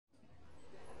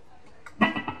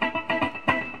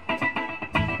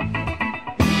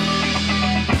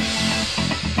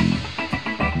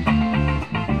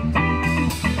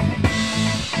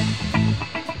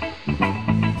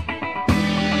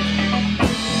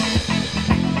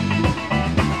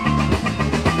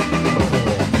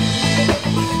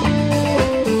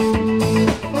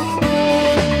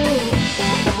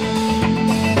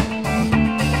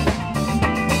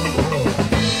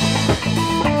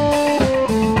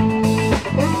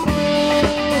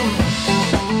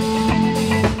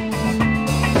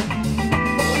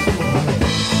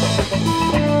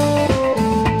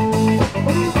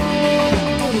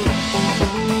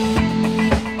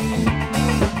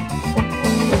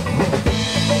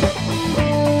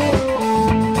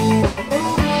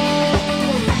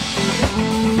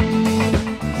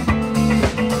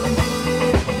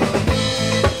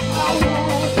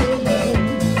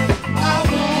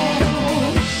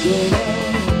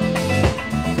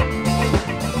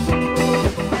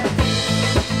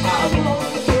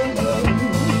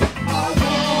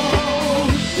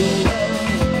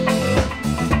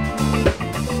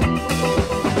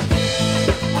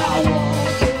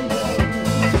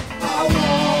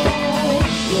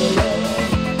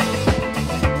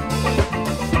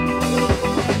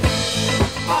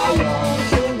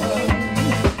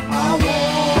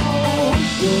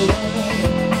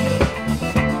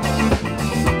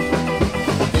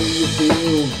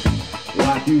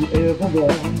like you ever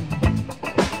want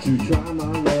to try my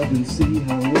love and see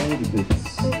how well it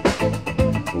fits.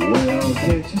 Well,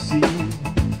 can't you see,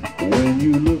 when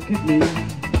you look at me,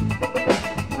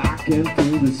 I can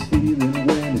feel this feeling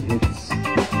when it hits.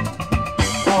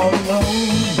 All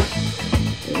alone,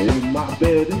 in my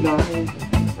bed at night,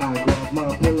 I grab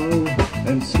my pillow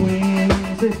and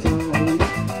squeeze it tight.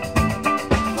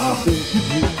 I think of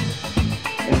you,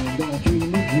 and I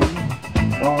dream of you,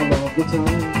 all of the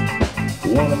time.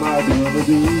 What am I gonna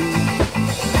do?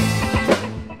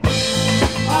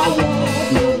 I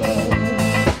want your love,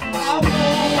 I want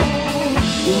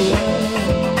your love,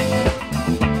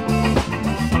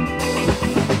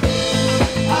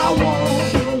 I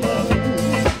want your love, I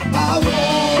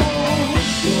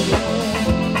want your love,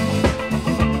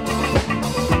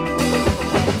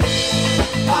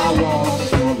 I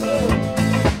want your love,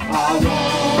 I want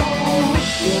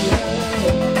your love,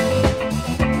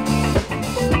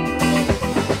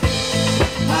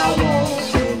 I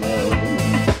want your love,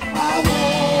 I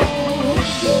want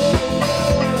your love.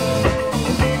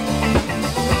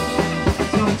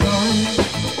 Sometimes,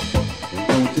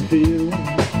 don't you feel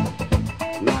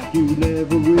like you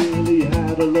never really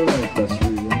had a love that's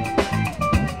real?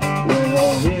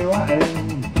 Well, here I am,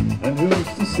 and who's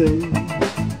to say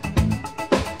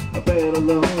a better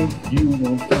love you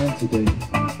won't find today?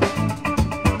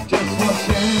 Just one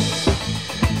chance,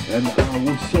 and I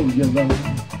will show you love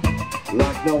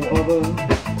like no other,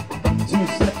 2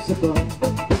 steps above.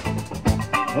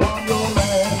 On your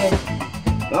land,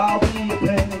 I'll be your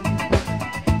pen.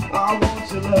 I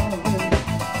want your love,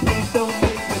 please don't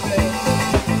make me beg.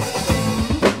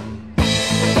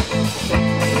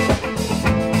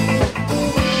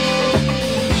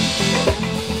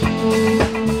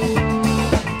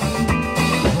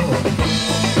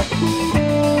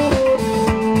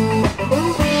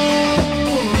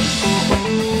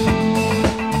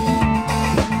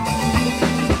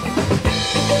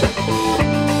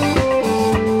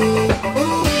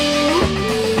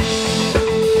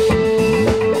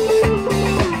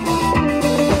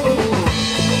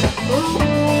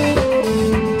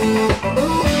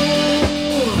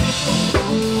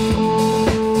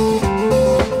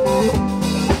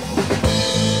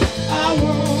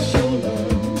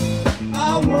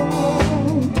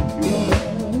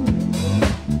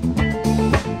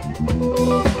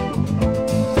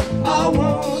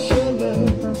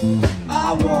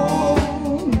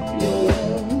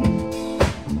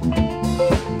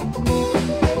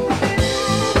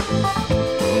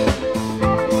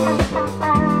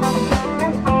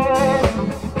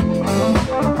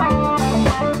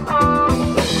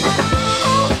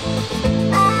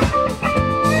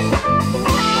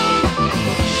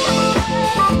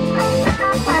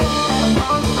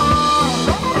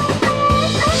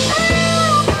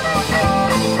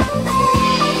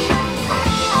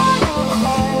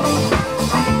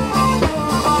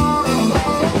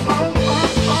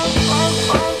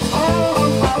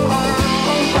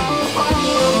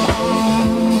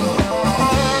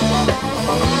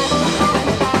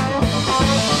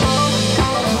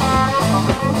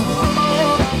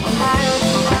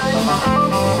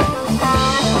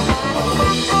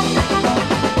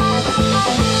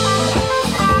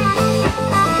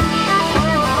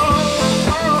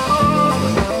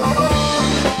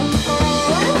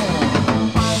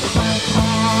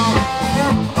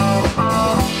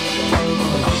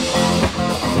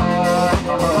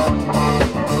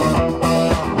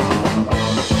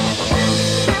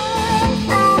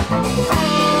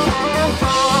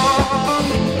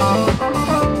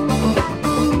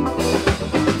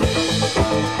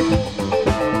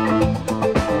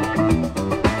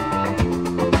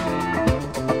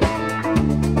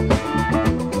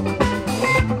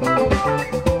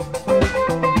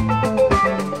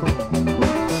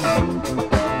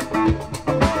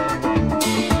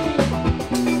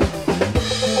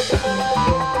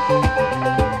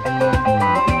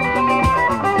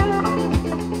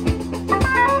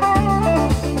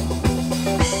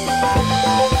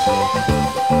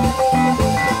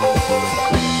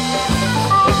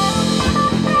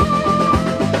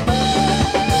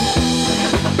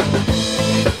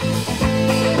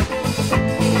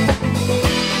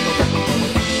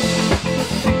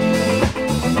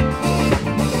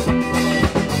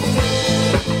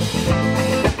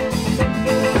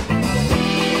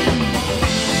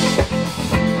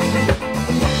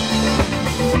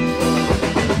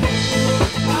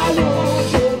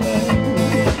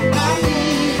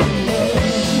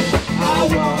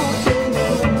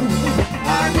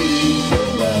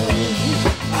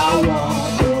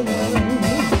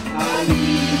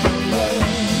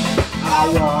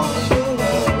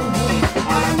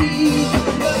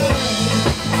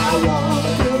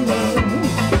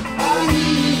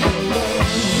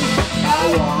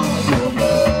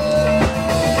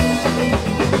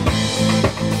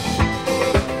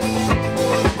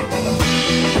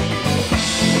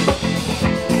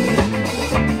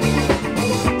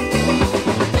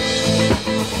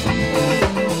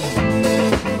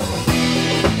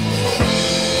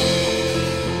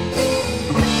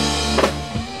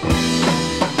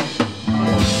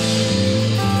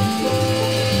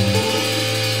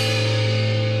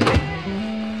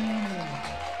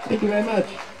 Thank you very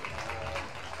much.